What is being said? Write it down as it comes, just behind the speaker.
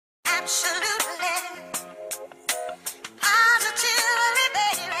Absolutely. Positively,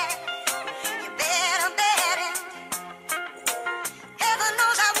 baby. You better bet it. Heaven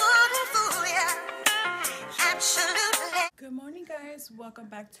knows I wouldn't fool you. Absolutely. Good morning, guys. Welcome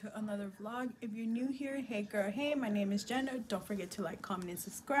back to another vlog. If you're new here, hey girl, hey, my name is Jenna. Don't forget to like, comment, and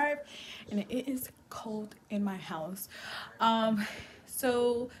subscribe. And it is cold in my house.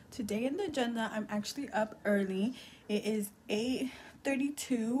 So today in the agenda, I'm actually up early. It is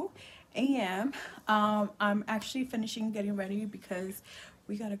 8:32 a.m. I'm actually finishing getting ready because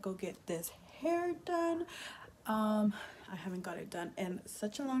we gotta go get this hair done. I haven't got it done in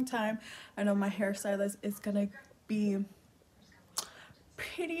such a long time. I know my hairstylist is gonna be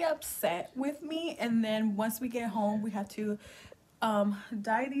pretty upset with me, and then once we get home we have to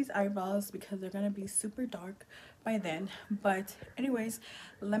dye these eyebrows because they're gonna be super dark by then. But anyways,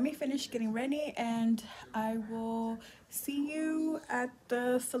 let me finish getting ready and I will see you at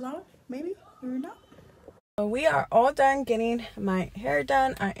the salon, maybe or not. So we are all done getting my hair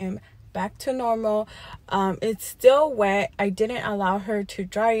done. I am back to normal. It's still wet. I didn't allow her to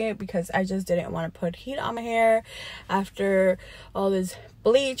dry it because I just didn't want to put heat on my hair after all this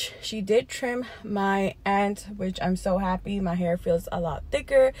bleach. She did trim my ends, which I'm so happy. My hair feels a lot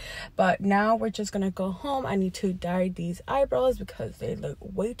thicker. But now we're just gonna go home. I need to dye these eyebrows because they look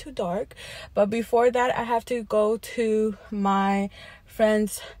way too dark. But before that, I have to go to my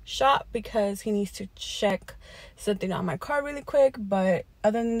friend's shop because he needs to check something on my car really quick. But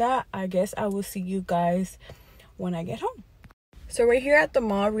other than that, I guess I will see you guys when I get home. So we're here at the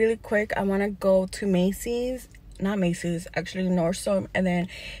mall really quick. I want to go to Macy's, not Macy's, actually Nordstrom, and then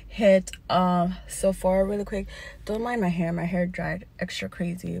hit Sephora really quick. Don't mind my hair dried extra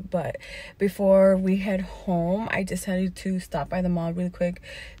crazy. But before we head home, I decided to stop by the mall really quick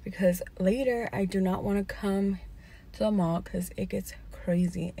because later I do not want to come to the mall because it gets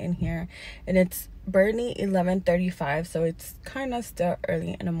crazy in here, and it's barely 11:35, so it's kind of still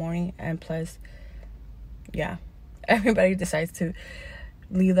early in the morning. And plus, yeah, everybody decides to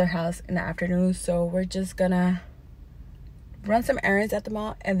leave their house in the afternoon, so we're just gonna run some errands at the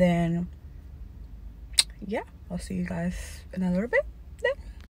mall, and then yeah, I'll see you guys in a little bit then.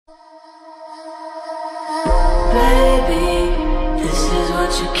 Baby, this is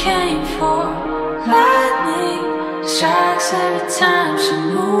what you came for. Lightning strikes every time she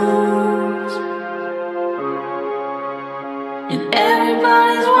moves, and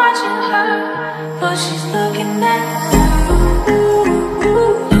everybody's watching her, but she's looking at you.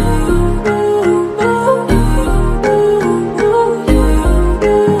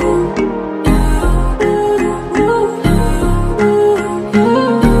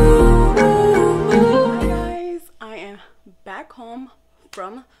 Home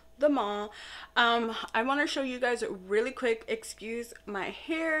from the mall. I want to show you guys really quick. Excuse my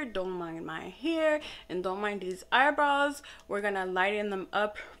hair, don't mind my hair, and don't mind these eyebrows. We're gonna lighten them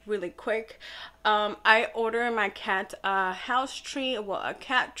up really quick. I ordered my cat house tree, well, a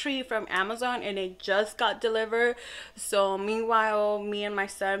cat tree from Amazon, and it just got delivered. So meanwhile, me and my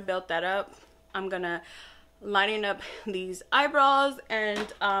son built that up. I'm gonna lighten up these eyebrows,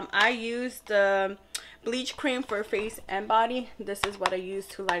 and I used the bleach cream for face and body. This is what I use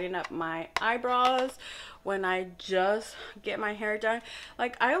to lighten up my eyebrows when I just get my hair done.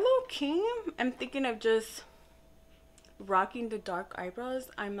 Like, I low-key am thinking of just rocking the dark eyebrows.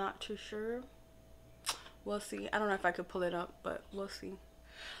 I'm not too sure. We'll see. I don't know if I could pull it up, but we'll see.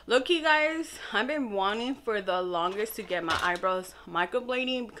 Look-key, guys, I've been wanting for the longest to get my eyebrows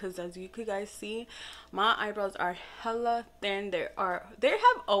microblading because, as you could guys see, my eyebrows are hella thin. They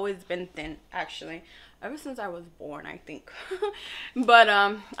have always been thin, actually, ever since I was born, I think. But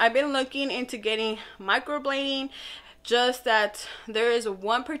I've been looking into getting microblading. Just that there is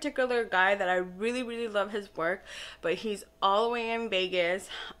one particular guy that I really love his work, but he's all the way in Vegas.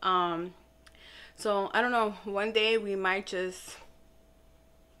 So I don't know, one day we might just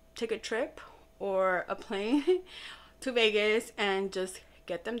take a trip or a plane to Vegas and just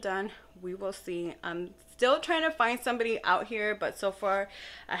get them done. We will see. I'm still trying to find somebody out here, but so far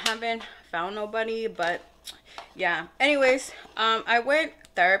I haven't found nobody. But yeah, anyways, I went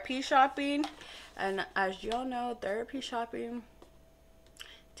therapy shopping, and as y'all know, therapy shopping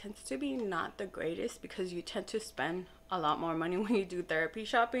tends to be not the greatest because you tend to spend a lot more money when you do therapy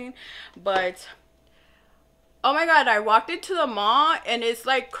shopping. But oh my god, I walked into the mall and it's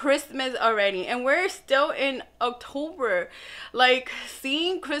like Christmas already, and we're still in October. Like,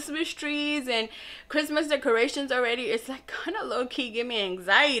 seeing Christmas trees and Christmas decorations already, it's like kind of low-key give me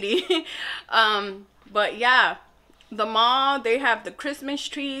anxiety. But yeah, the mall, they have the Christmas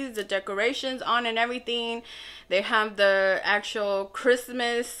trees, the decorations on and everything. They have the actual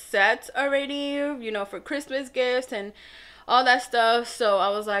Christmas sets already, you know, for Christmas gifts and all that stuff. So I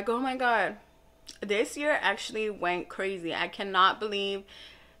was like, oh my god, this year actually went crazy. I cannot believe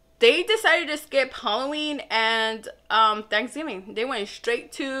they decided to skip Halloween and Thanksgiving. They went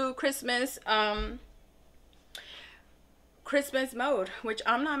straight to Christmas Christmas mode, which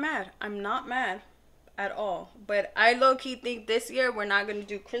I'm not mad. I'm not mad at all. But I low-key think this year we're not gonna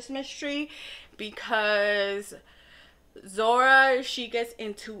do Christmas tree because Zora, she gets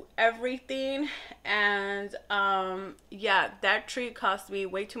into everything, and yeah, that tree cost me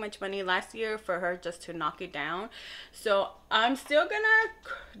way too much money last year for her just to knock it down. So I'm still gonna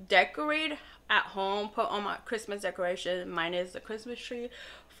decorate at home, put on my Christmas decoration minus the Christmas tree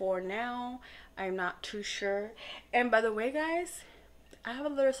for now. I'm not too sure. And by the way, guys, I have a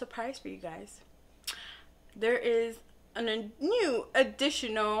little surprise for you guys. There is a new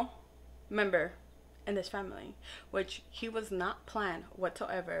additional member in this family, which he was not planned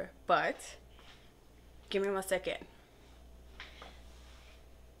whatsoever, but give me 1 second.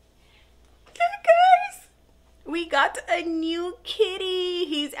 Guys, we got a new kitty.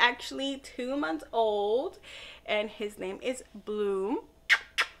 He's actually 2 months old and his name is Bloom.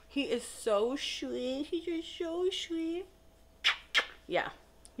 He is so sweet. He's just so sweet. Yeah,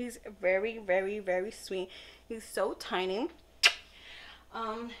 he's very, very, very sweet. He's so tiny.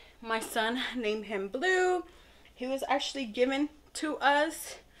 My son named him Blue. He was actually given to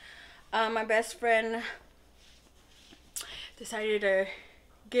us. My best friend decided to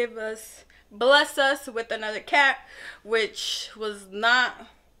bless us with another cat, which was not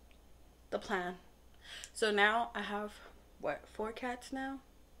the plan. So now I have, what, 4 cats now?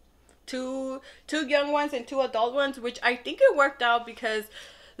 Two young ones and 2 adult ones, which I think it worked out because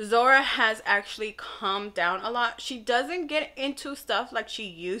Zora has actually calmed down a lot. She doesn't get into stuff like she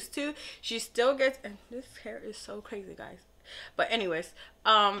used to. She still gets, and this hair is so crazy, guys. But anyways,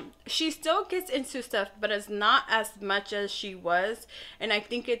 she still gets into stuff, but it's not as much as she was. And I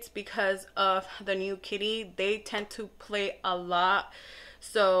think it's because of the new kitty. They tend to play a lot.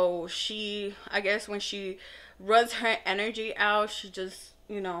 So she, I guess when she runs her energy out, she just,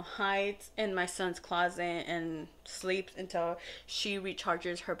 you know, hides in my son's closet and sleeps until she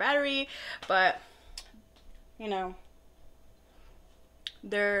recharges her battery. But you know,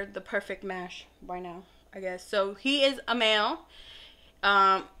 they're the perfect match right now, I guess. So he is a male.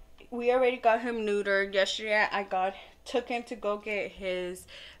 We already got him neutered yesterday. I took him to go get his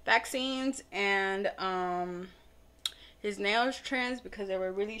vaccines and his nails trimmed because they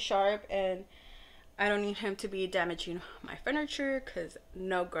were really sharp, and I don't need him to be damaging my furniture because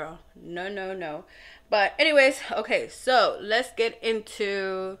no, girl, no, no, no. But anyways, okay, so let's get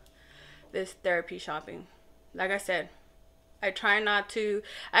into this therapy shopping. Like I said, I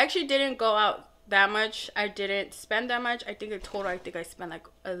actually didn't go out that much. I didn't spend that much. I think in total, I spent like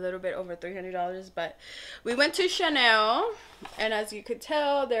a little bit over $300. But we went to Chanel, and as you could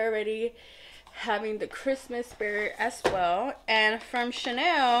tell, they're already having the Christmas spirit as well. And from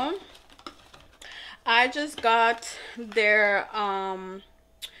Chanel, I just got their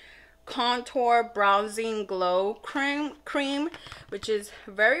contour bronzing glow cream, which is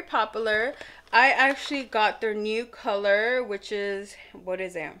very popular. I actually got their new color, which is, what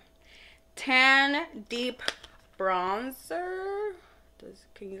is it? Tan Deep Bronzer.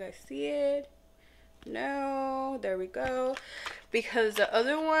 Can you guys see it? No, there we go. Because the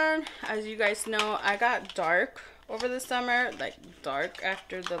other one, as you guys know, I got dark over the summer, like dark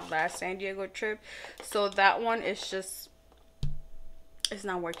after the last San Diego trip. So that one is just, it's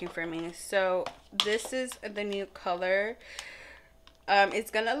not working for me. So this is the new color.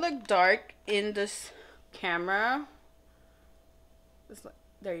 It's gonna look dark in this camera.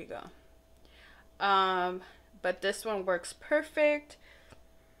 There you go. But this one works perfect,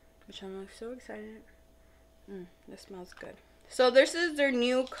 which I'm so excited. This smells good. So this is their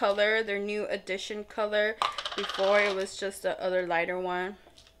new color, their new edition color. Before it was just the other lighter one,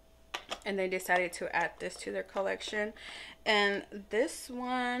 and they decided to add this to their collection. And this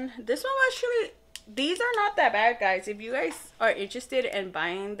one actually, these are not that bad, guys. If you guys are interested in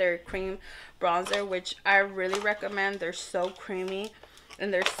buying their cream bronzer, which I really recommend, they're so creamy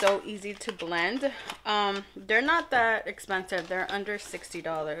and they're so easy to blend. They're not that expensive. They're under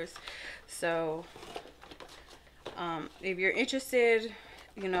 $60. So if you're interested,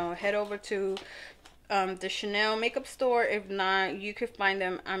 you know, head over to the Chanel makeup store. If not, you could find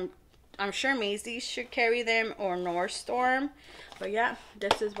them. I'm sure Macy's should carry them, or Nordstrom. But yeah,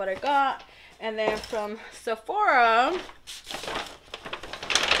 this is what I got. And then from Sephora,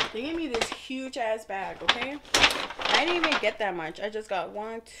 They gave me this huge ass bag, okay? I didn't even get that much. I just got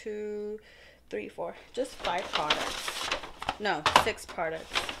 1, 2, 3, 4, just 5 products. No, 6 products.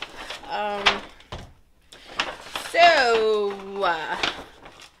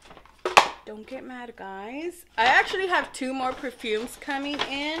 Don't get mad, guys. I actually have 2 more perfumes coming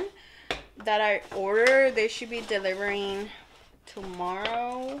in that I ordered. They should be delivering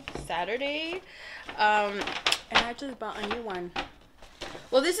tomorrow, Saturday. And I just bought a new one.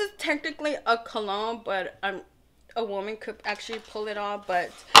 Well, this is technically a cologne, but a woman could actually pull it off.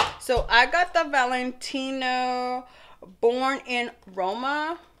 But so I got the Valentino Born in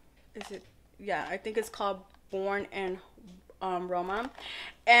Roma. Is it? Yeah, I think it's called Born in Roma.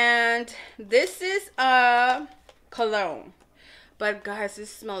 And this is a cologne. But guys,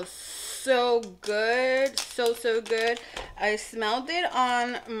 this smells so good. So good. I smelled it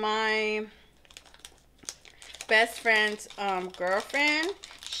on my best friend's girlfriend.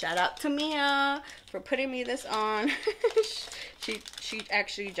 Shout out to Mia for putting me this on. she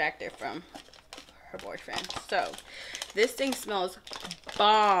actually jacked it from her boyfriend. So this thing smells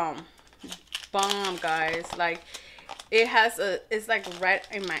bomb, guys. Like, it's like right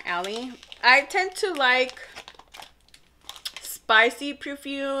in my alley. I tend to like spicy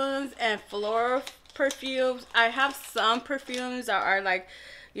perfumes and floral perfumes. I have some perfumes that are like,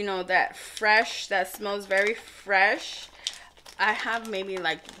 you know, that fresh, that smells very fresh. I have maybe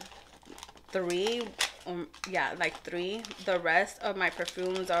like 3, yeah, like 3. The rest of my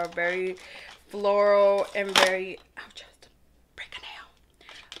perfumes are very floral and very, ouch, just break a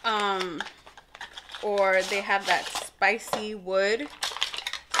nail. Or they have that spicy wood.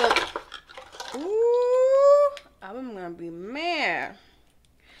 So, ooh, I'm gonna be mad.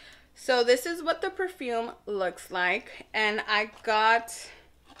 So this is what the perfume looks like, and I got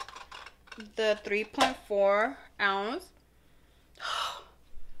the 3.4 ounce.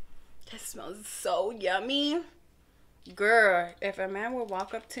 This smells so yummy. Girl, if a man would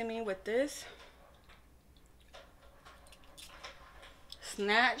walk up to me with this,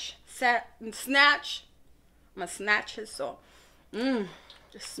 snatch, I'm gonna snatch his soul. It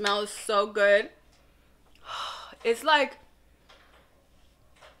smells so good. It's like,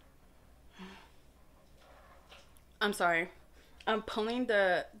 I'm sorry, I'm pulling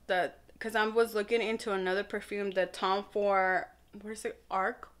the because I was looking into another perfume, the Tom Ford, what is it,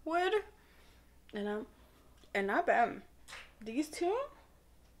 Arc Wood, and I bet these 2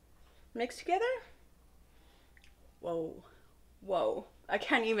 mixed together. Whoa, I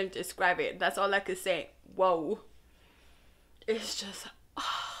can't even describe it. That's all I could say. Whoa, it's just, it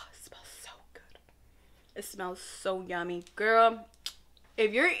smells so good. It smells so yummy, girl.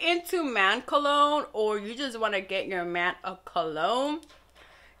 If you're into man cologne, or you just want to get your man a cologne,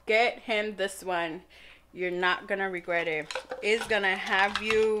 get him this one. You're not gonna regret it. It's gonna have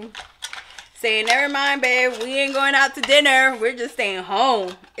you saying, never mind, babe, we ain't going out to dinner, we're just staying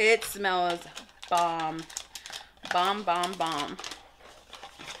home. It smells bomb.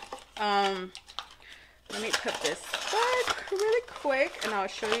 Let me put this back really quick, and I'll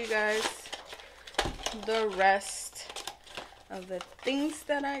show you guys the rest of the things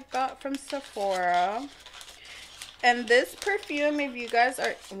that I got from Sephora. And this perfume, if you guys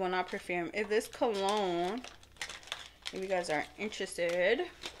are, well, not perfume, if this cologne, if you guys are interested,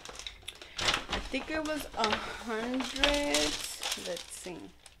 I think it was 100. Let's see,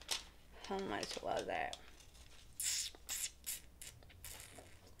 how much was that?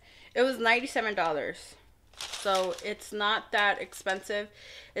 It was $97. So it's not that expensive.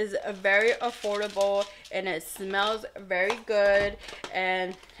 It's very affordable, and it smells very good,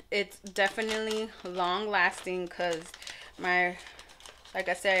 and it's definitely long lasting, because like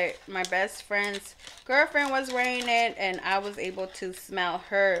I said, my best friend's girlfriend was wearing it, and I was able to smell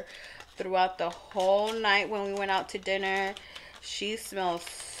her throughout the whole night when we went out to dinner. She smells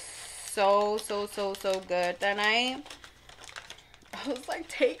so good that night. I was like,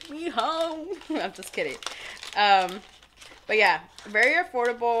 take me home. I'm just kidding. But yeah, very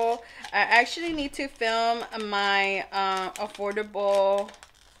affordable. I actually need to film my affordable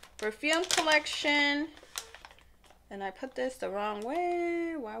perfume collection, and I put this the wrong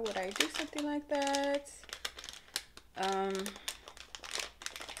way. Why would I do something like that?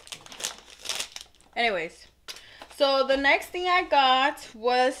 Anyways, so the next thing I got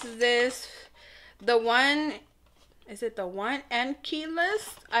was this, is it the One and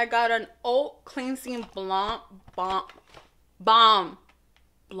Keyless? I got an oat cleansing bomb.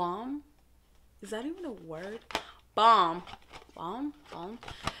 Is that even a word? Bomb,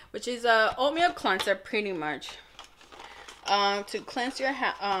 which is a oatmeal cleanser, pretty much. To cleanse your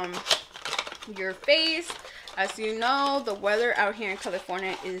face. as you know, the weather out here in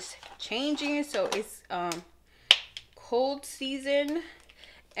California is changing, so it's cold season,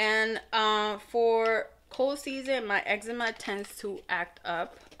 and for cold season my eczema tends to act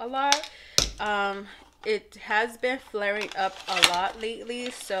up a lot. It has been flaring up a lot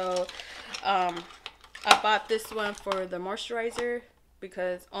lately, so I bought this one for the moisturizer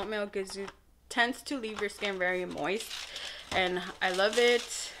because oatmeal tends to leave your skin very moist, and I love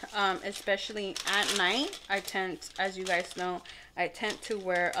it, especially at night. As you guys know, I tend to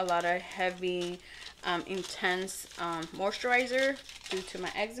wear a lot of heavy intense moisturizer due to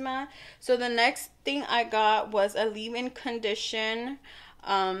my eczema. So the next thing I got was a leave-in condition,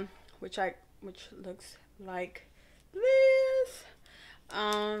 which looks like this.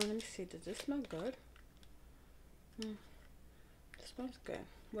 Let me see, does this smell good? It smells good.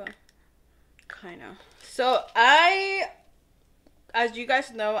 Well, kind of. So as you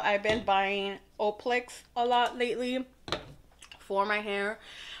guys know, I've been buying Oplex a lot lately for my hair.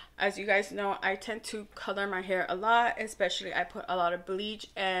 As you guys know, I tend to color my hair a lot, especially I put a lot of bleach,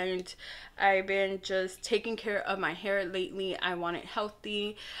 and I've been just taking care of my hair lately. I want it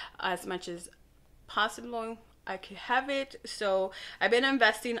healthy as much as possible I could have it, so I've been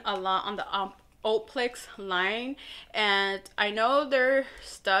investing a lot on the Oplex line, and I know their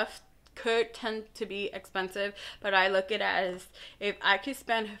stuff could tend to be expensive, but I look at it as if I could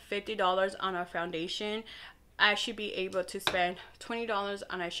spend $50 on a foundation, I should be able to spend $20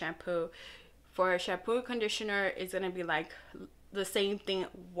 on a shampoo. For a shampoo, conditioner is going to be like the same thing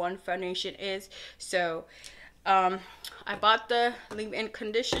one foundation is. So I bought the leave-in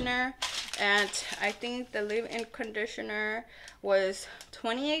conditioner, and I think the leave-in conditioner was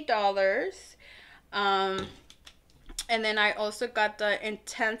 $28. And then I also got the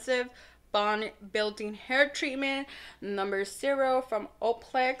intensive bond building hair treatment number 0 from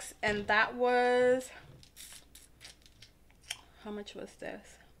Oplex, and that was, how much was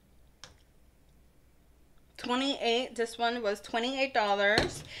this? $28. This one was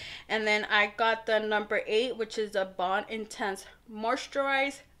 $28. And then I got the number 8, which is a Bond Intense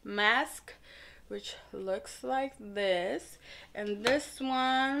Moisturize Mask, which looks like this, and this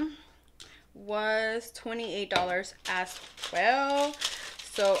one was $28 as well.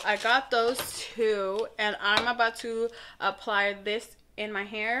 So I got those two, and I'm about to apply this in my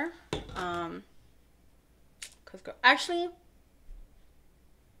hair. Actually,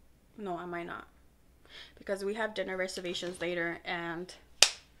 no, I might not, because we have dinner reservations later, and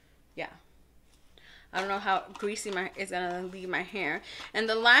yeah, I don't know how greasy it's gonna leave my hair. And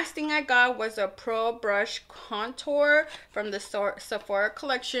the last thing I got was a Pro Brush Contour from the Sephora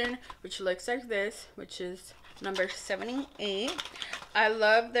collection, which looks like this, which is number 78. I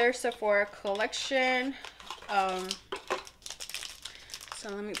love their Sephora collection. So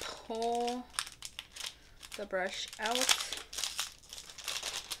let me pull the brush out,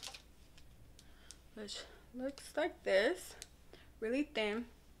 which looks like this, really thin,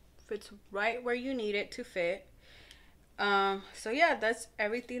 fits right where you need it to fit. So yeah, that's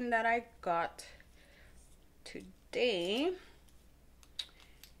everything that I got today,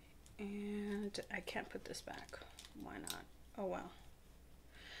 and I can't put this back, why not? Oh well.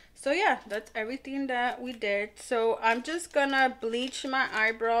 So yeah, that's everything that we did. So I'm just gonna bleach my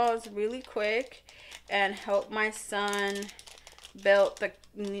eyebrows really quick and help my son build the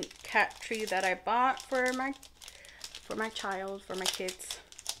cat tree that I bought for my kids.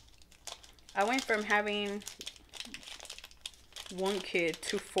 I went from having 1 kid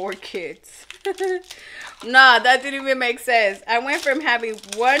to 4 kids. Nah, that didn't even make sense. I went from having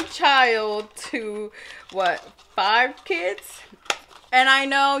 1 child to what, 5 kids? And I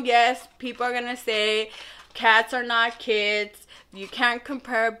know, yes, people are gonna say cats are not kids, you can't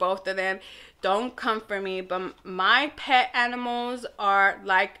compare both of them. Don't come for me, but my pet animals are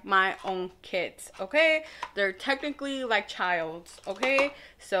like my own kids, okay? They're technically like childs, okay?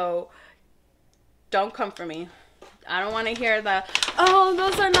 So don't come for me. I don't want to hear that, oh,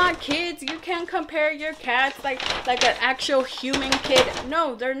 those are not kids, you can't compare your cats like an actual human kid.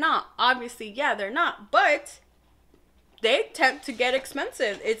 No, they're not. Obviously, yeah, they're not, but they tend to get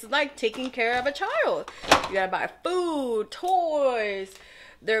expensive. It's like taking care of a child. You gotta buy food, toys,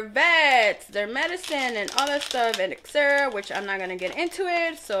 their vets, their medicine, and all that stuff, and etc., which I'm not gonna get into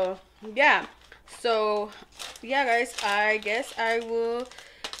it. So yeah, guys, I guess I will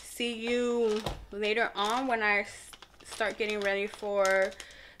see you later on when I start getting ready for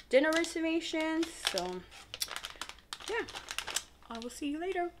dinner reservations. So yeah, I will see you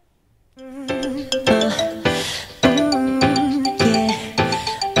later.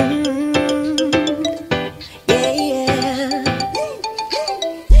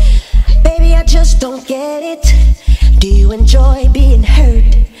 Baby, I just don't get it. you enjoy being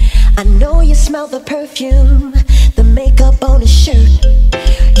hurt. I know you smell the perfume, the makeup on his shirt.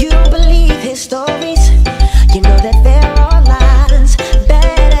 You don't believe his stories, you know that there are lies.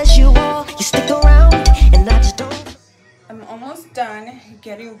 Bad as you are, you stick around, and I just don't. I'm almost done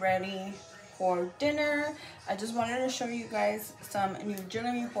getting ready for dinner. I just wanted to show you guys some new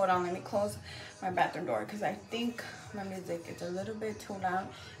jewelry. Hold on, let me close my bathroom door because I think my music is a little bit too loud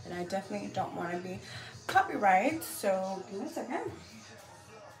and I definitely don't want to be copyright. So give me a second.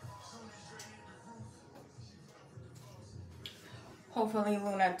 Hopefully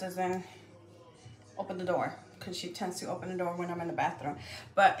Luna doesn't open the door because she tends to open the door when I'm in the bathroom.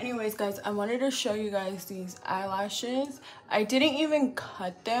 But anyways, guys, I wanted to show you guys these eyelashes. I didn't even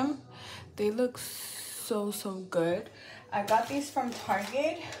cut them. They look so good. I got these from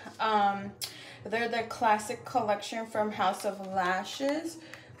Target. They're the classic collection from House of Lashes,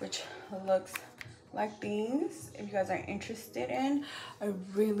 which looks like these. If you guys are interested in, I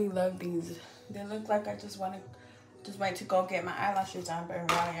really love these. They look like I just went to go get my eyelashes done, but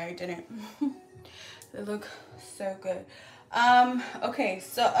really I didn't. They look so good. Okay,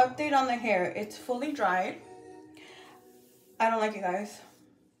 so update on the hair. It's fully dried. I don't like it, guys.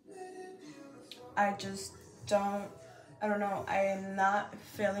 I just don't know. I am not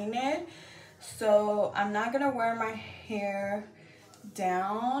feeling it. So I'm not gonna wear my hair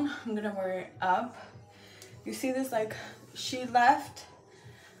down. I'm gonna wear it up. You see this, like, she left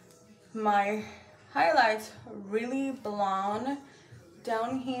my highlights really blonde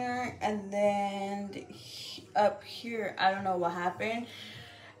down here, and then up here I don't know what happened.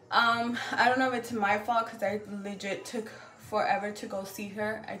 I don't know if it's my fault because I legit took forever to go see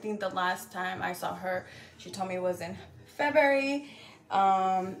her. I think the last time I saw her, she told me it was in February,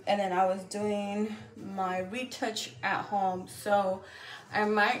 and then I was doing my retouch at home, so I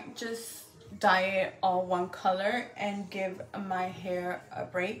might just dye it all one color and give my hair a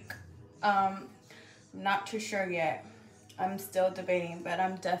break. Not too sure yet. I'm still debating, but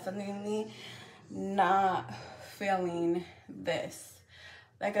I'm definitely not feeling this.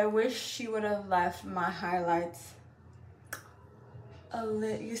 Like, I wish she would have left my highlights a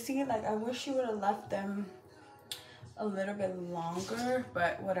little, you see, like, I wish she would have left them a little bit longer,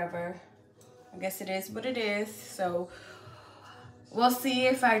 but whatever. I guess it is what it is. So we'll see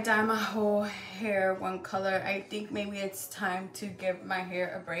if I dye my whole hair one color. I think maybe it's time to give my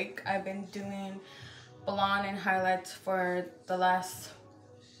hair a break. I've been doing blonde and highlights for the last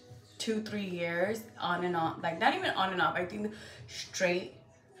 2-3 years, on and on, like not even on and off, I think straight.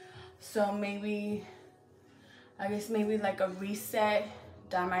 So maybe, I guess maybe like a reset,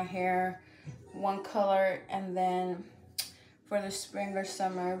 dye my hair one color, and then for the spring or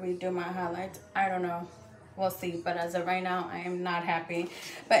summer redo my highlights. I don't know, we'll see. But as of right now, I am not happy.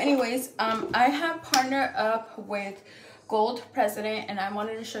 But anyways, I have partnered up with Gold President, and I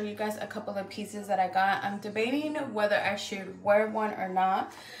wanted to show you guys a couple of pieces that I got. I'm debating whether I should wear one or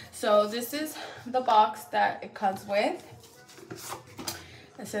not. So this is the box that it comes with.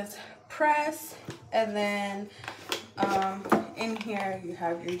 It says press, and then in here you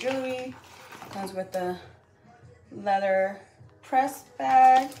have your jewelry. It comes with the leather press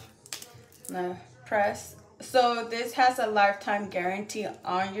bag, the press. So this has a lifetime guarantee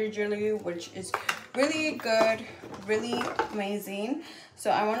on your jewelry, which is really good, really amazing.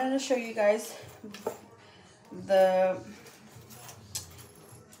 So I wanted to show you guys the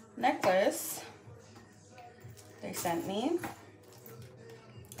necklace they sent me,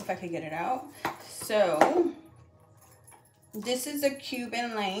 if I could get it out. So this is a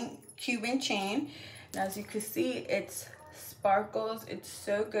Cuban chain, and as you can see, it's sparkles. It's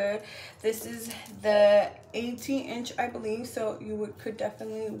so good. This is the 18-inch, I believe, so you could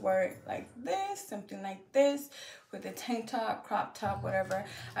definitely wear it like this, something like this, with a tank top, crop top, whatever.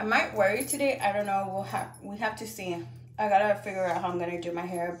 I might wear it today. I don't know. We have to see. I gotta figure out how I'm gonna do my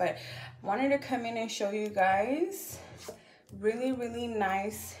hair, but I wanted to come in and show you guys. Really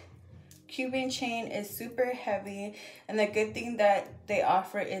nice Cuban chain. Is super heavy, and the good thing that they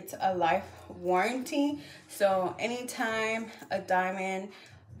offer, it's a life warranty. So anytime a diamond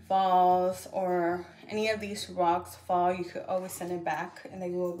falls or any of these rocks fall, you could always send it back and they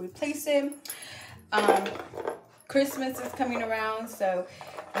will replace it. Christmas is coming around, so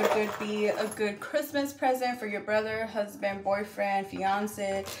it could be a good Christmas present for your brother, husband, boyfriend,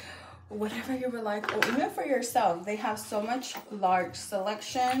 fiance, whatever you would like, or even for yourself. They have so much large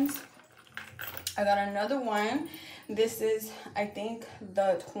selections. I got another one. This is, I think,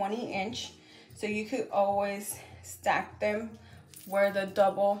 the 20-inch. So you could always stack them, wear the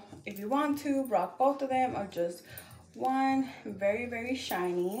double if you want to, rock both of them, or just one, very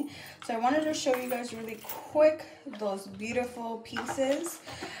shiny. So I wanted to show you guys really quick those beautiful pieces.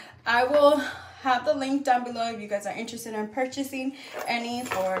 I will have the link down below if you guys are interested in purchasing any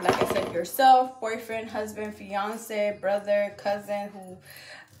for, like I said, yourself, boyfriend, husband, fiance, brother, cousin,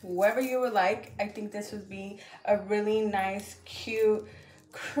 whoever you would like. I think this would be a really nice, cute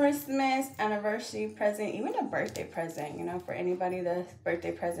Christmas, anniversary present, even a birthday present, you know, for anybody. The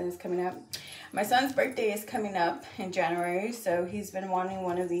birthday present is coming up. My son's birthday is coming up in January, so he's been wanting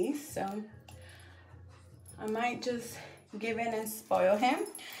one of these, so I might just give in and spoil him.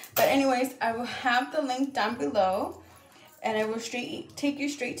 But anyways, I will have the link down below, and it will take you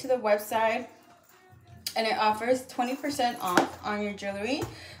straight to the website, and it offers 20% off on your jewelry.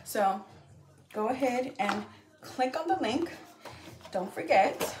 So go ahead and click on the link. Don't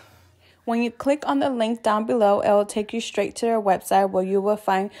forget, when you click on the link down below, it will take you straight to their website where you will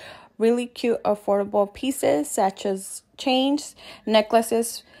find really cute, affordable pieces such as chains,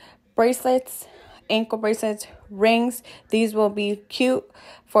 necklaces, bracelets, ankle bracelets, rings. These will be cute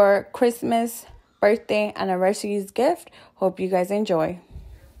for Christmas, birthday, anniversary's gift. Hope you guys enjoy.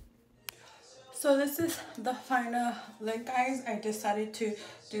 So this is the final look, guys. I decided to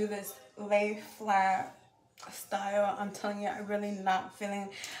do this lay flat style. I'm telling you, I'm really not feeling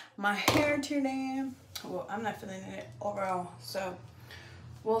my hair today. Well, I'm not feeling it overall, so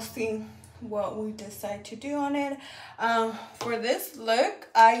we'll see what we decide to do on it. For this look,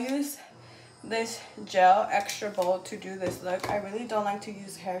 I use this gel extra bold to do this look. I really don't like to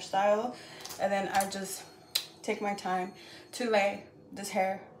use hairstyle, and then I just take my time to lay this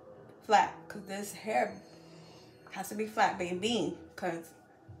hair flat, because this hair has to be flat, baby, because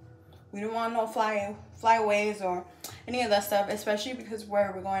we don't want no flyaways or any of that stuff, especially because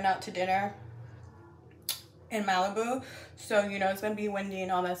we're going out to dinner in Malibu, so you know it's gonna be windy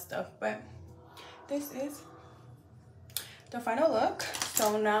and all that stuff. But this is the final look.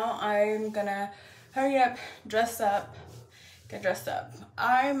 So now I'm gonna hurry up, dress up, get dressed up.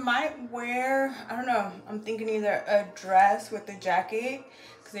 I might wear, I don't know, I'm thinking either a dress with a jacket,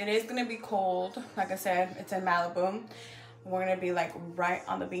 because it is gonna be cold. Like I said, it's in Malibu. We're gonna be like right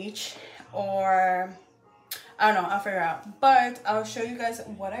on the beach, or I don't know, I'll figure out. But I'll show you guys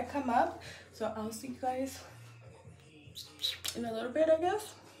what I come up. So I'll see you guys in a little bit, I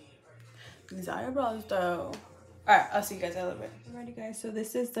guess. These eyebrows though. Alright, I'll see you guys in a little bit. Alrighty guys, so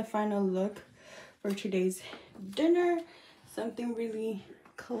this is the final look for today's dinner. Something really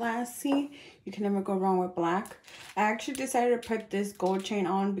classy. You can never go wrong with black. I actually decided to put this gold chain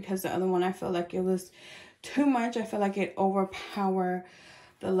on because the other one, I felt like it was too much. I feel like it overpowered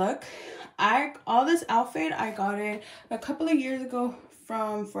the look. All this outfit, I got it a couple of years ago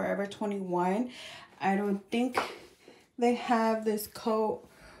from Forever 21. I don't think they have this coat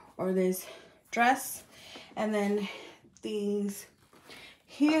or this dress. And then these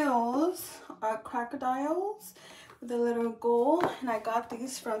heels are crocodiles with a little gold, and I got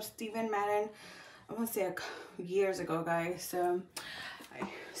these from Stephen Madden, I want to say years ago, guys. So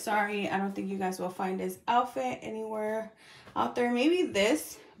sorry, I don't think you guys will find this outfit anywhere out there. Maybe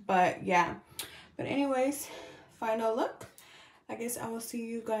this, but yeah. But anyways, final look. I guess I will see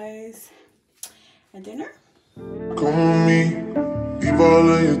you guys at dinner. Come with me, leave all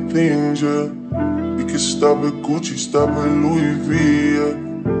of your things, yeah. We can stop at Gucci, stop at Louis V, yeah.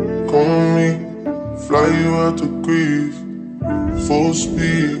 Come with me, fly you out to Greece, full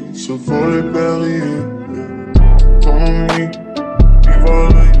speed, so volley Paris, yeah. Come with me, leave all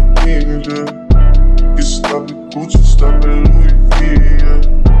of your things, yeah. We can stop at Gucci, stop at Louis V, yeah.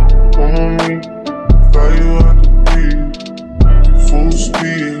 Come with me, fly you out to Greece, full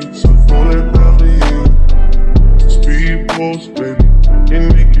speed, so volley Paris, yeah. Speedboats, baby, in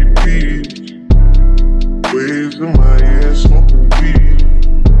Mickey Beach. Waves in my ass, smoking weed.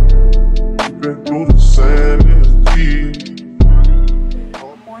 Dripping through the sand in the deep.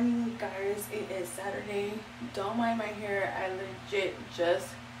 Good morning, guys. It is Saturday. Don't mind my hair. I legit just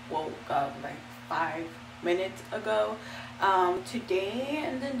woke up like 5 minutes ago. Today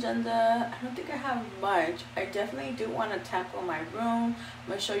in the agenda, I don't think I have much. I definitely do want to tackle my room. I'm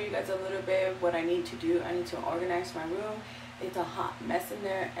going to show you guys a little bit what I need to do. I need to organize my room. It's a hot mess in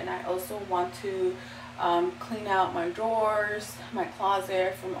there, and I also want to clean out my drawers, my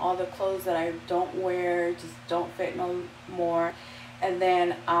closet from all the clothes that I don't wear, just don't fit no more. And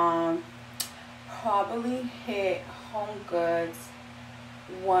then probably hit Home Goods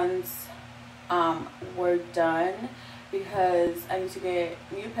once we're done, because I need to get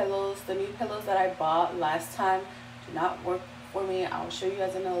new pillows. The new pillows that I bought last time do not work for me. I'll show you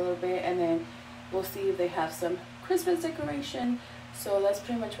guys in a little bit, and then we'll see if they have some Christmas decoration So that's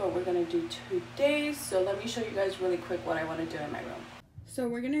pretty much what we're gonna do today. So let me show you guys really quick what I want to do in my room. So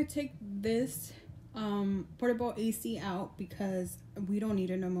we're gonna take this portable AC out because we don't need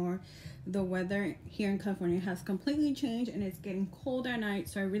it no more. The weather here in California has completely changed and it's getting cold at night,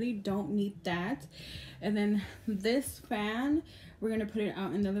 so I really don't need that. And then this fan, we're gonna put it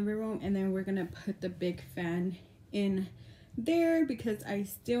out in the living room, and then we're gonna put the big fan in there because I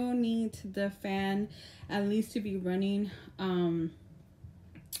still need the fan at least to be running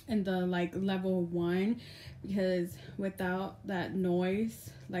in the like level 1, because without that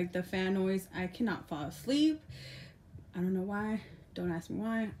noise, like the fan noise, I cannot fall asleep. I don't know why, don't ask me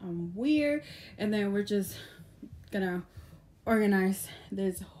why, I'm weird. And then we're just gonna organize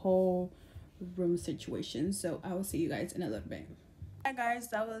this whole room situation, so I will see you guys in a little bit. Hi guys,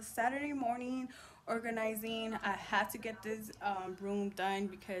 that was Saturday morning organizing. I had to get this room done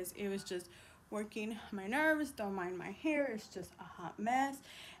because it was just working my nerves. Don't mind my hair, it's just a hot mess.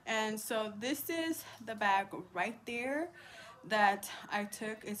 And so this is the bag right there that I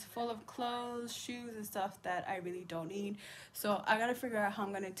took. It's full of clothes, shoes, and stuff that I really don't need. So I gotta figure out how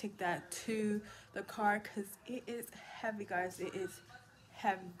I'm gonna take that to the car because it is heavy, guys. It is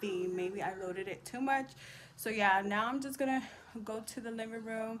heavy. Maybe I loaded it too much. So yeah, now I'm just gonna go to the living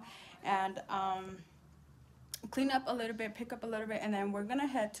room and clean up a little bit, pick up a little bit, and then we're gonna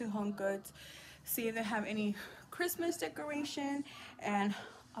head to Home Goods, see if they have any Christmas decoration, and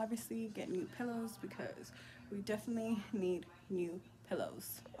obviously get new pillows because we definitely need new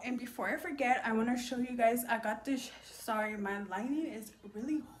pillows. And before I forget, I want to show you guys, I got this, sorry, my lighting is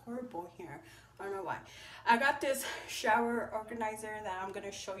really horrible here, I don't know why. I got this shower organizer that I'm going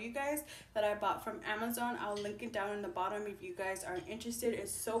to show you guys that I bought from Amazon. I'll link it down in the bottom if you guys are interested.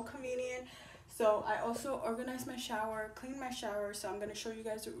 It's so convenient. So I also organized my shower, cleaned my shower, so I'm going to show you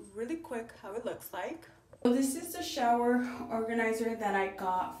guys really quick how it looks like. So this is the shower organizer that I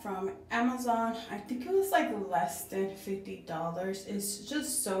got from Amazon. I think it was like less than $50. It's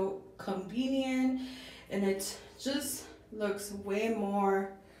just so convenient, and it just looks way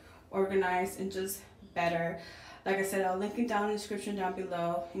more organized and just better. Like I said, I'll link it down in the description down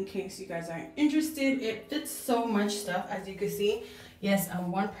below in case you guys are interested. It fits so much stuff, as you can see. Yes,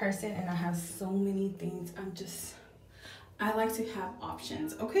 I'm one person and I have so many things. I like to have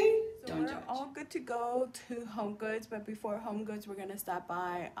options, okay? So don't judge. We're all good to go to Home Goods, but before Home Goods, we're gonna stop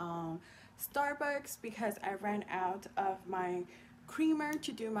by Starbucks because I ran out of my creamer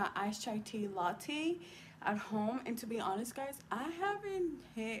to do my iced chai tea latte at home. And to be honest, guys, I haven't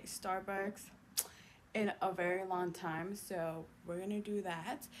hit Starbucks in a very long time, so we're gonna do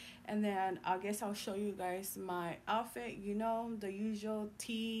that. And then I guess I'll show you guys my outfit, you know, the usual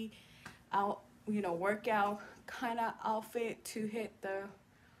tea out, you know, workout kind of outfit to hit the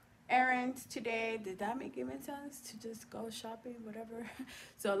errands today. Did that make even sense? To just go shopping, whatever.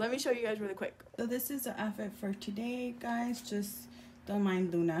 So let me show you guys really quick. So this is the outfit for today, guys. Just don't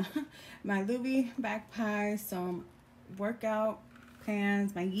mind Luna. My Louis backpack, some workout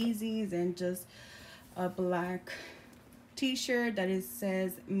pants, my Yeezys, and just a black t-shirt that it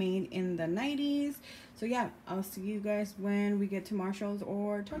says made in the 90s. So yeah, I'll see you guys when we get to Marshall's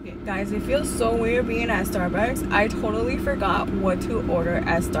or Target. Guys, it feels so weird being at Starbucks. I totally forgot what to order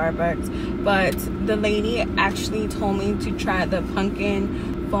at Starbucks, but the lady actually told me to try the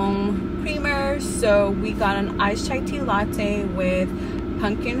pumpkin foam creamer. So we got an iced chai tea latte with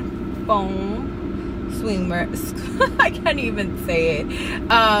pumpkin foam swimmers. I can't even say it.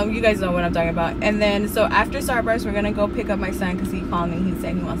 You guys know what I'm talking about. And then so after Starbucks, we're gonna go pick up my son because he called me. He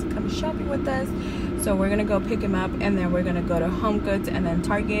said he wants to come shopping with us, so we're gonna go pick him up, and then we're gonna go to Home Goods and then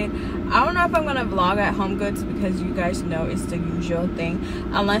Target. I don't know if I'm gonna vlog at Home Goods because you guys know it's the usual thing,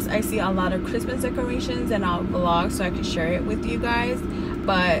 unless I see a lot of Christmas decorations, and I'll vlog so I can share it with you guys.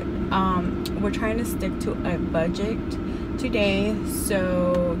 But we're trying to stick to a budget today,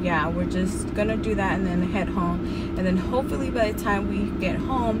 so yeah, we're just gonna do that and then head home. And then hopefully by the time we get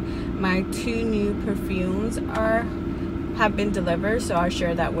home, my 2 new perfumes have been delivered, so I'll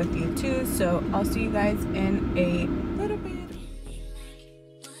share that with you too. So I'll see you guys in a little bit.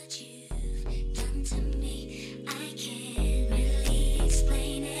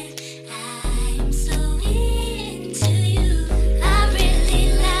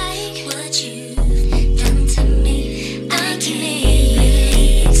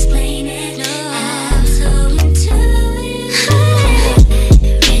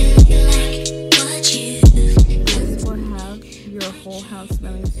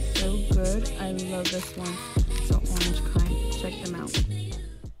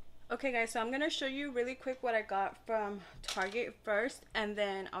 Okay guys, so I'm gonna show you really quick what I got from Target first, and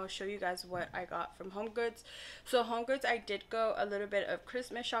then I'll show you guys what I got from Home Goods. So Home Goods, I did go a little bit of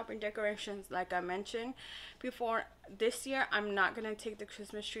Christmas shopping decorations like I mentioned before. This year I'm not gonna take the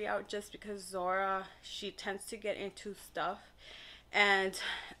Christmas tree out just because Zora, she tends to get into stuff, and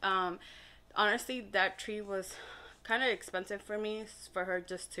honestly that tree was kind of expensive for me, for her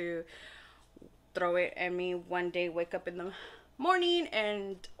just to throw it at me one day, wake up in the morning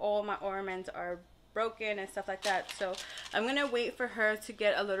and all my ornaments are broken and stuff like that. So I'm gonna wait for her to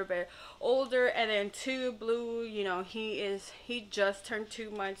get a little bit older. And then two, Blue, you know, he just turned 2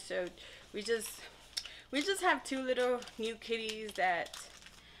 months, so we just have two little new kitties that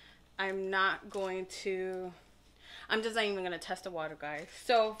I'm just not even gonna test the water, guys.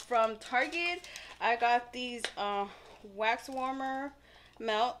 So from Target, I got these wax warmer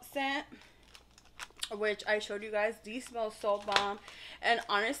melt scent, which I showed you guys. These smell so bomb, and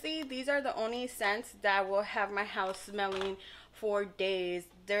honestly these are the only scents that will have my house smelling for days.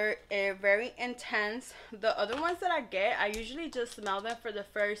 They're very intense. The other ones that I get, I usually just smell them for the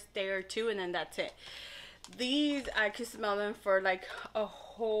first day or two and then that's it. These I could smell them for like a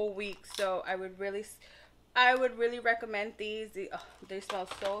whole week, so I would really recommend these. They smell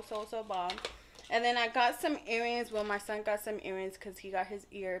so bomb. And then I got some earrings. Well, my son got some earrings because he got his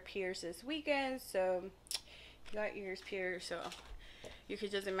ear pierced this weekend. So he got ears pierced. So you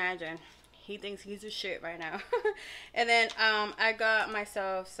could just imagine. He thinks he's a shit right now. And then I got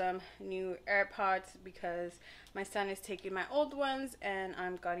myself some new AirPods because my son is taking my old ones and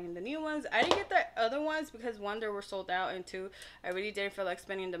I'm getting the new ones. I didn't get the other ones because one, they were sold out, and two, I really didn't feel like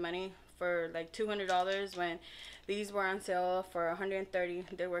spending the money for like $200 when these were on sale for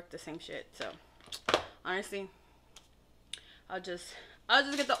 $130. They work the same shit. So honestly, I'll just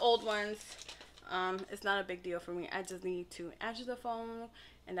get the old ones. It's not a big deal for me. I just need to answer the phone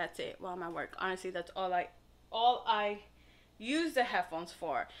and that's it while I'm at work. Honestly, that's all I use the headphones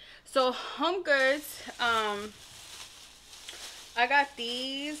for. So Home Goods, I got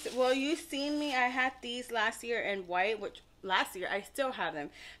these. Well, you've seen me, I had these last year in white, which last year I still have them,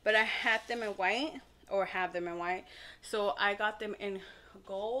 but I had them in white, or have them in white. So I got them in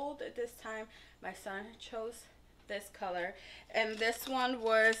gold this time. My son chose this color, and this one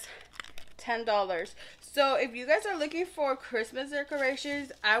was $10. So if you guys are looking for Christmas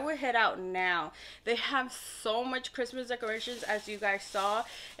decorations, I would head out now. They have so much Christmas decorations, as you guys saw,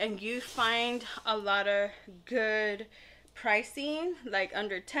 and you find a lot of good pricing, like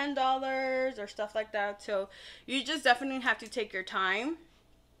under $10 or stuff like that. So you just definitely have to take your time.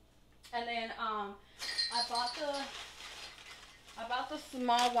 And then I bought the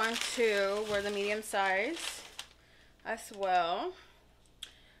small one too, or the medium size as well,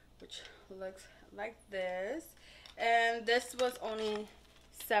 which looks like this. And this was only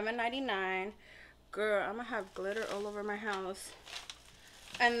 $7.99. Girl, I'm gonna have glitter all over my house.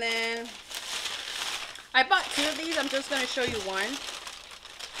 And then I bought two of these. I'm just gonna show you one.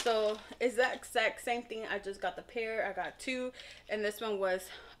 So it's the exact same thing. I just got the pair. I got two, and this one was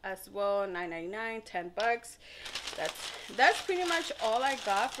as well $9.99, $10. That's pretty much all I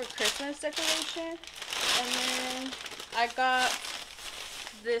got for Christmas decoration. And then I got,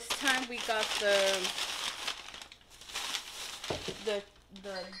 this time we got the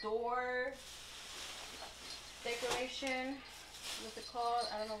door decoration. What's it called?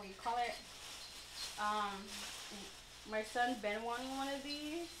 I don't know what you call it. My son been wanting one of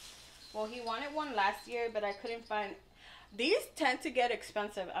these. Well, he wanted one last year, but I couldn't find. These tend to get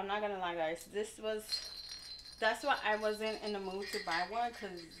expensive. I'm not gonna lie, guys. That's why I wasn't in the mood to buy one,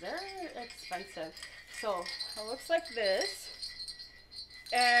 because they're expensive. So it looks like this,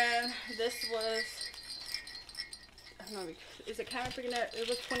 and this was, I don't know, is it kind of freaking out? It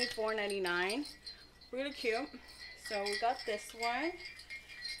was $24.99. Really cute. So we got this one,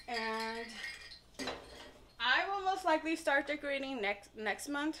 and I will most likely start decorating next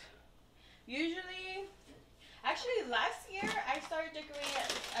month. Usually, actually last year I started decorating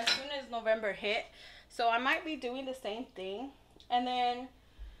as soon as November hit, so I might be doing the same thing. And then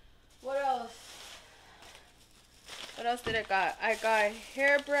what else? What else did I got? I got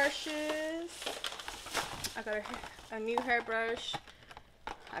hair brushes. I got a new hairbrush.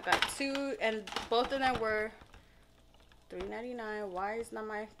 I got two, and both of them were $3.99. Why is not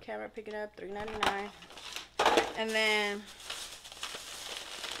my camera picking up? $3.99. And then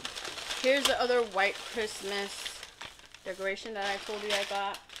here's the other white Christmas decoration that I told you I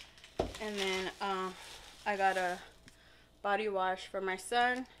got. And then I got a body wash for my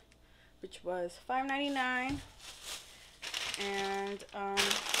son, which was $5.99. And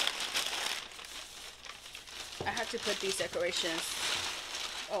I had to put these decorations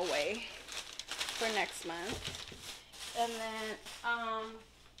away for next month. And then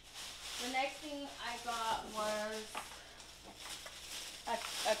the next thing I got was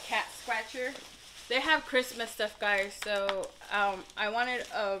a cat scratcher. They have Christmas stuff, guys, so I wanted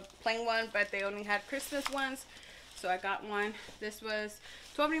a plain one, but they only had Christmas ones, so I got one. This was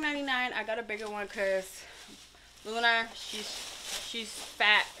 $12.99. I got a bigger one because Luna, she's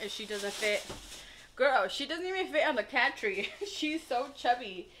fat and she doesn't fit. Girl, she doesn't even fit on the cat tree. She's so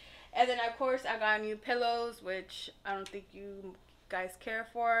chubby. And then of course I got new pillows, which I don't think you guys care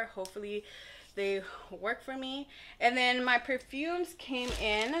for. Hopefully they work for me. And then my perfumes came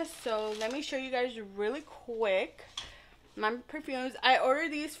in, so let me show you guys really quick my perfumes. I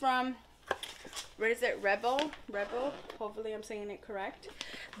ordered these from, where is it, Rebel. Hopefully I'm saying it correct.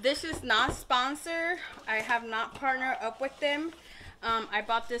 This is not sponsored. I have not partnered up with them. I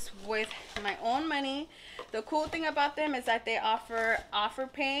bought this with my own money. The cool thing about them is that they offer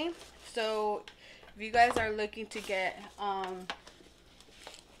pay. So if you guys are looking to get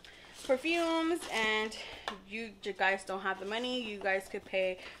perfumes and you guys don't have the money, you guys could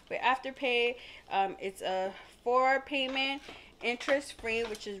pay with Afterpay. It's a 4 payment, interest free,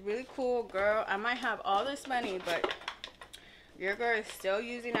 which is really cool. Girl, I might have all this money, but your girl is still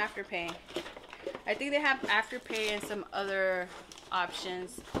using Afterpay. I think they have Afterpay and some other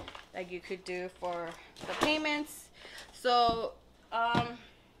options that you could do for the payments. So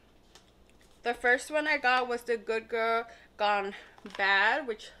the first one I got was the Good Girl Gone Bad,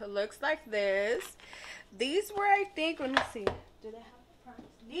 which looks like this. These were, I think, let me see, do they have the price?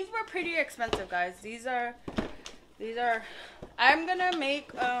 These were pretty expensive, guys. These are I'm gonna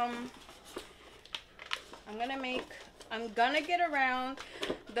get around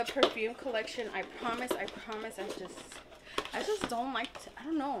the perfume collection. I promise. I just don't like to, I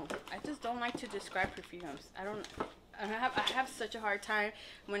don't know, I just don't like to describe perfumes. I have such a hard time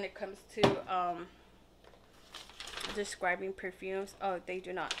when it comes to describing perfumes. Oh, they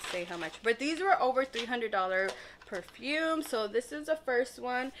do not say how much, but these were over $300 perfume. So this is the first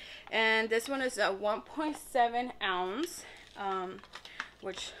one, and this one is a 1.7 ounce,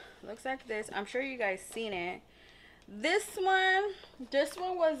 which looks like this. I'm sure you guys seen it. This one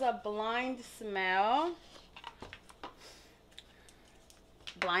was a blind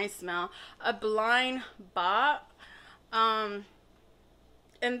bot.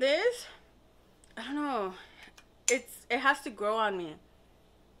 And this, I don't know, it has to grow on me.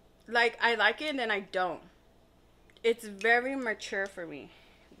 Like, I like it and then I don't. It's very mature for me.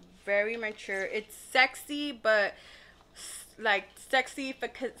 Very mature. It's sexy, but like sexy,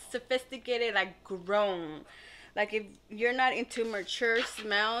 sophisticated, like grown. Like, if you're not into mature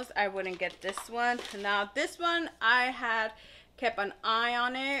smells, I wouldn't get this one. Now, this one, I had kept an eye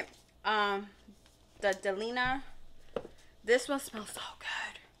on it. The Delina. This one smells so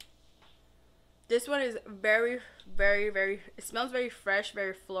good. This one is very, it smells very fresh,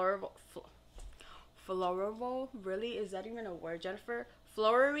 very floral. Floral? Really? Is that even a word, Jennifer?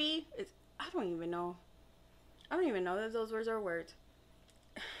 Flowery? I don't even know that those words are words.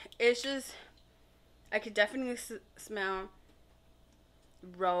 It's just, I could definitely smell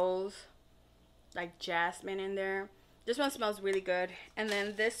rose, like jasmine in there. This one smells really good. And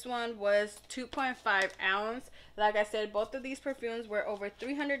then this one was 2.5 ounce. Like I said, both of these perfumes were over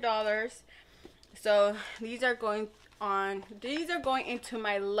 $300. So these are going into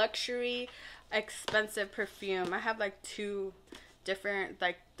my luxury expensive perfume. I have like 2 different,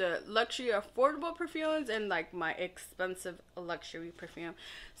 like the luxury affordable perfumes and like my expensive luxury perfume.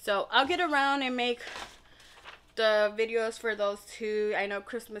 So I'll get around and make the videos for those 2. I know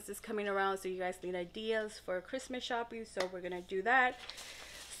Christmas is coming around, so you guys need ideas for Christmas shopping, so we're gonna do that.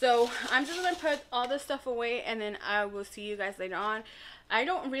 So I'm just gonna put all this stuff away, and then I will see you guys later on. I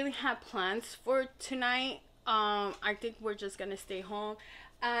don't really have plans for tonight. I think we're just gonna stay home.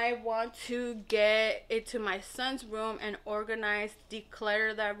 I want to get into my son's room and organize,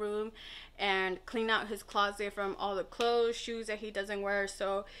 declutter that room, and clean out his closet from all the clothes, shoes that he doesn't wear.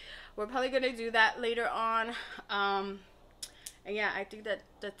 So we're probably gonna do that later on. And yeah, I think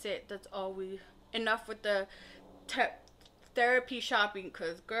that's it. That's all enough with the therapy shopping,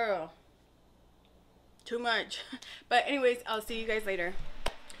 because girl, too much. But anyways, I'll see you guys later.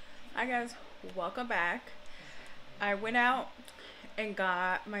 Hi guys, welcome back. I went out and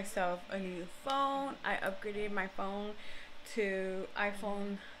got myself a new phone. I upgraded my phone to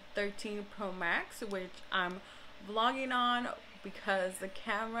iPhone 13 Pro Max, which I'm vlogging on because the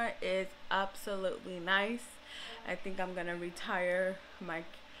camera is absolutely nice. I think I'm gonna retire my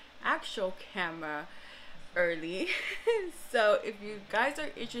actual camera early. So if you guys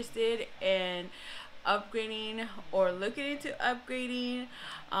are interested in upgrading or looking into upgrading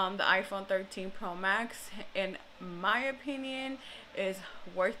the iPhone 13 Pro Max, in my opinion, is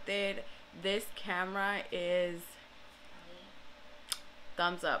worth it. This camera is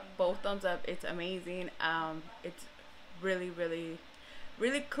thumbs up, both thumbs up. It's amazing. It's really really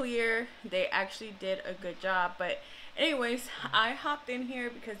clear. They actually did a good job. But anyways, I hopped in here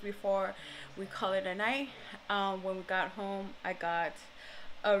because before we call it a night, when we got home, I got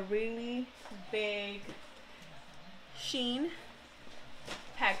a really big Sheen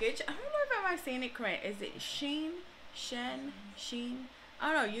package. I don't know if I'm saying it correct. Is it Sheen?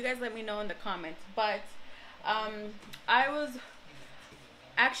 I don't know. You guys let me know in the comments. But I was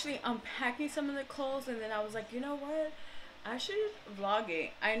actually unpacking some of the clothes, and then I was like, you know what? I should vlog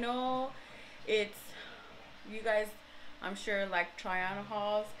it. I know it's, you guys, I'm sure, like try on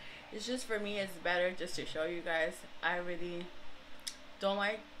hauls. It's just, for me, it's better just to show you guys. I really don't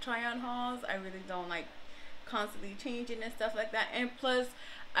like try on hauls. I really don't like constantly changing and stuff like that. And plus,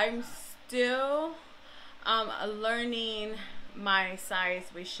 I'm still learning my size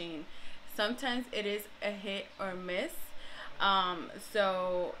with Shein. Sometimes it is a hit or miss.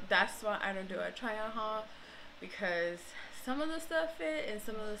 So that's why I don't do a try on haul, because some of the stuff fit and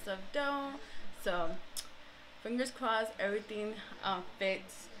some of the stuff don't. So fingers crossed everything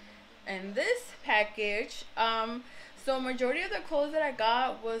fits in this package. So majority of the clothes that I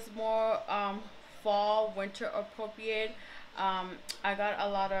got was more fall, winter appropriate. I got a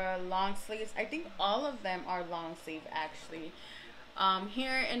lot of long sleeves. I think all of them are long sleeve actually.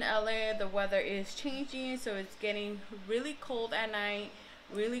 Here in LA, the weather is changing, so it's getting really cold at night,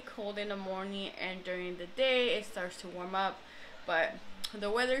 really cold in the morning, and during the day it starts to warm up. But the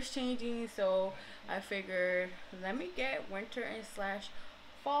weather's changing, so I figured let me get winter and slash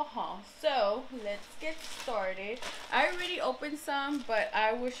fall haul. So let's get started. I already opened some, but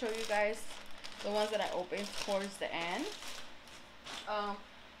I will show you guys the ones that I opened towards the end.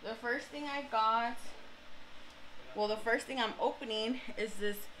 The first thing I got, well, the first thing I'm opening is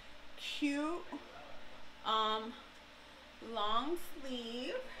this cute long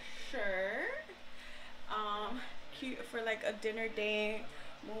sleeve shirt. Cute for like a dinner date,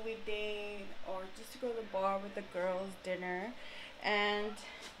 movie date, or just to go to the bar with the girls, dinner. And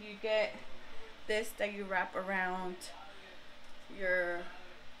you get this that you wrap around your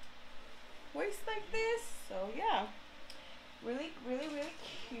waist like this. So yeah, really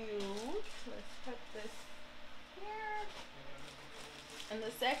cute. Let's put this here. And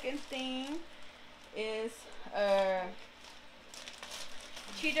the second thing is a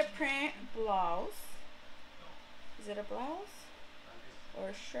cheetah print blouse. Is it a blouse or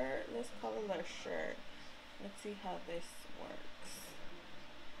a shirt? Let's call it a shirt. Let's see how this works.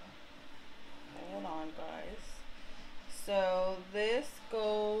 Hold on, guys. So this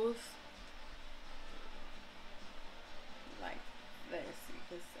goes like this, you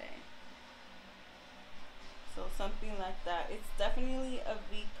could say. So something like that. It's definitely a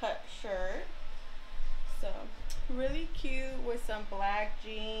V-cut shirt. So really cute with some black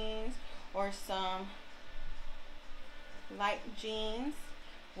jeans or some light jeans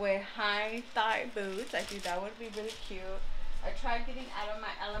with high thigh boots. I think that would be really cute. I tried getting out of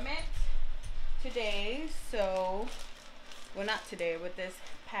my element today, so, well, not today, with this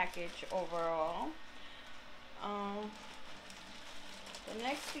package overall. The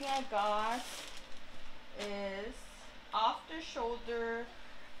next thing I got is off the shoulder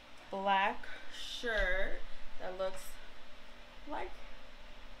black shirt that looks like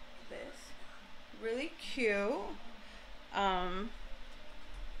this. Really cute.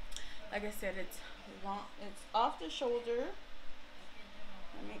 Like I said, it's long, it's off the shoulder.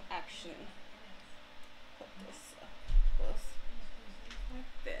 Let me actually put this up. Goes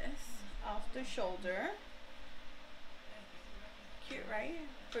like this, off the shoulder. Cute, right?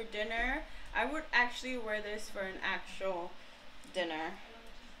 For dinner. I would actually wear this for an actual dinner,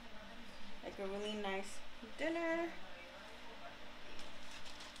 like a really nice dinner.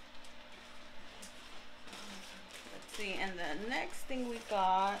 Let's see, and the next thing we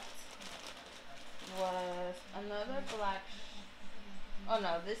got was another black oh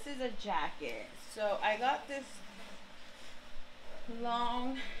no, this is a jacket. So I got this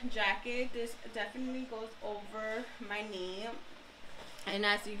long jacket. This definitely goes over my knee, and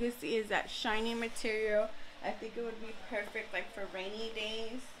as you can see, is that shiny material. I think it would be perfect like for rainy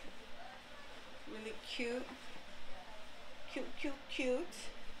days. Really cute. Cute.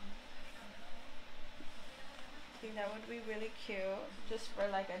 I think that would be really cute, just for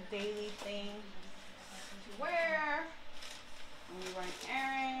like a daily thing to wear when you run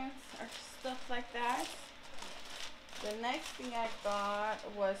errands or stuff like that. The next thing I got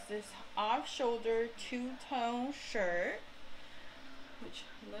was this off-shoulder two-tone shirt, which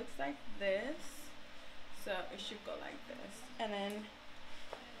looks like this. So it should go like this. And then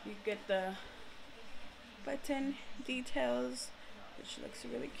you get the button details, which looks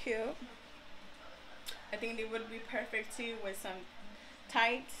really cute. I think they would be perfect too with some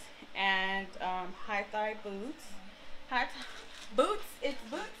tights and high thigh boots. Boots, it's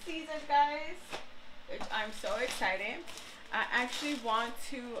boot season, guys, which I'm so excited. I actually want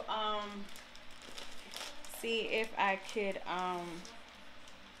to see if I could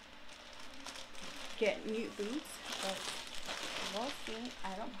get new boots, but we'll see.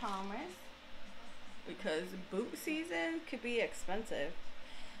 I don't promise, because boot season could be expensive.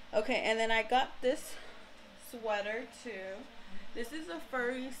 Okay, and then I got this sweater too. This is a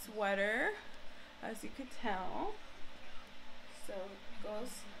furry sweater, as you could tell. So it goes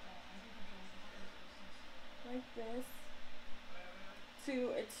like this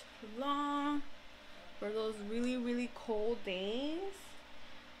too. It's long for those really cold days.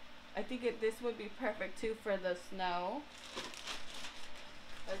 I think this would be perfect too for the snow.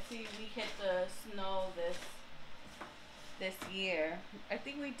 Let's see, we hit the snow this year. I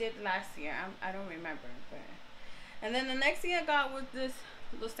think we did last year. I don't remember. But and then the next thing I got was this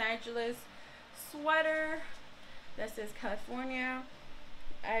Los Angeles sweater that says California.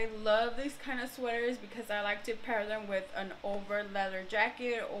 I love these kind of sweaters because I like to pair them with an over leather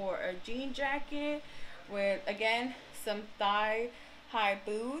jacket or a jean jacket with, again, some thigh high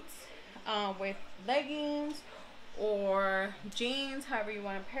boots with leggings or jeans, however you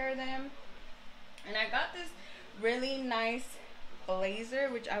want to pair them. And I got this really nice blazer,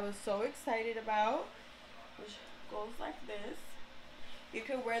 which I was so excited about, which goes like this. You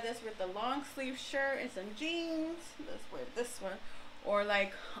could wear this with a long sleeve shirt and some jeans. Let's wear this one. Or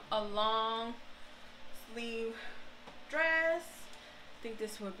like a long sleeve dress. I think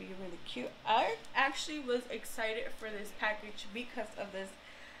this would be really cute. I actually was excited for this package because of this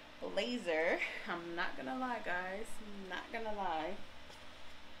blazer. I'm not gonna lie, guys. I'm not gonna lie.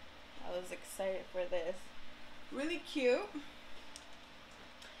 I was excited for this. Really cute.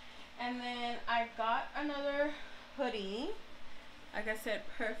 And then I got another hoodie. Like I said,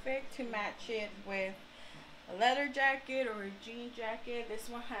 perfect to match it with a leather jacket or a jean jacket. This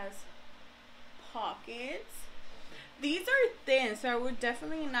one has pockets. These are thin, so I would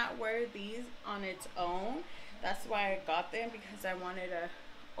definitely not wear these on its own. That's why I got them, because I wanted to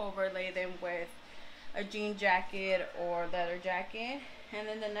overlay them with a jean jacket or leather jacket. And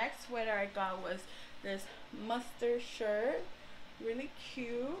then the next sweater I got was this mustard shirt. Really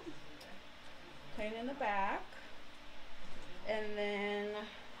cute. Plain in the back. And then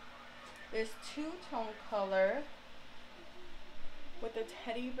this two-tone color with the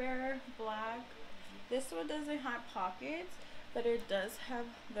teddy bear black. This one doesn't have pockets, but it does have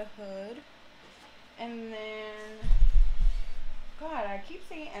the hood. And then, God, I keep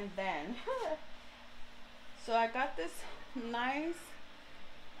saying and then. So I got this nice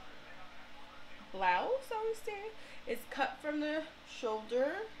blouse, I would say. It's cut from the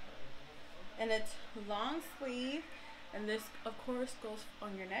shoulder and it's long sleeve. And this, of course, goes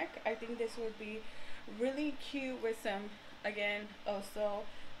on your neck. I think this would be really cute with some, again, also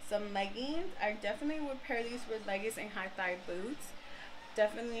some leggings. I definitely would pair these with leggings and high thigh boots.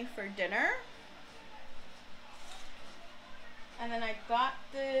 Definitely for dinner. And then I got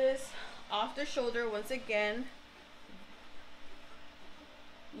this off the shoulder, once again,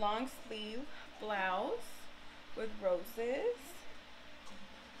 long sleeve blouse with roses.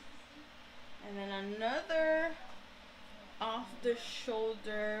 And then another off the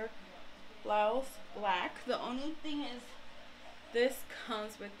shoulder blouse, black. The only thing is this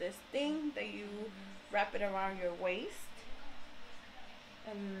comes with this thing that you wrap it around your waist,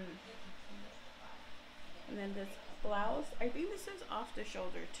 and then this blouse, I think this is off the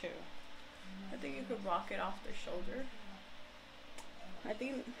shoulder too. I think you could rock it off the shoulder. I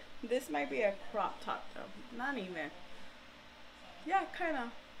think this might be a crop top though. Not even. Yeah, kind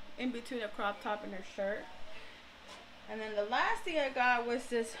of in between a crop top and a shirt. And then the last thing I got was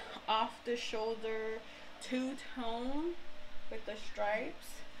this off the shoulder two-tone with the stripes.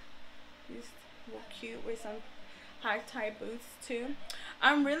 These look cute with some high tie boots too.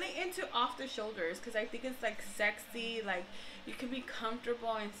 I'm really into off the shoulders because I think it's like sexy, like you can be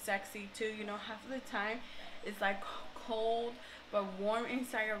comfortable and sexy too. You know, half of the time it's like cold but warm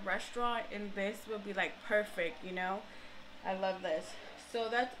inside a restaurant, and this would be like perfect, you know. I love this. So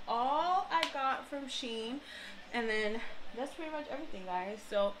that's all I got from Shein. And then that's pretty much everything, guys.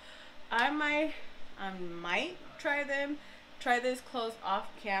 So I might try this clothes off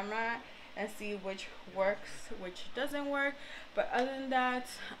camera and see which works, which doesn't work. But other than that,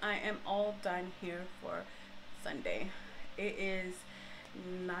 I am all done here for Sunday. It is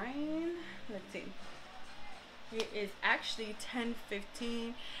 9, let's see, it is actually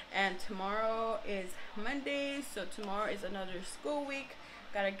 10:15, and tomorrow is Monday, so tomorrow is another school week.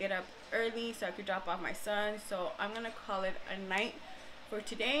 Gotta get up early so I could drop off my son. So I'm gonna call it a night for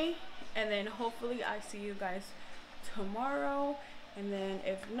today, and then hopefully I see you guys tomorrow, and then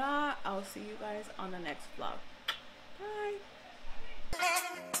if not, I'll see you guys on the next vlog. Bye.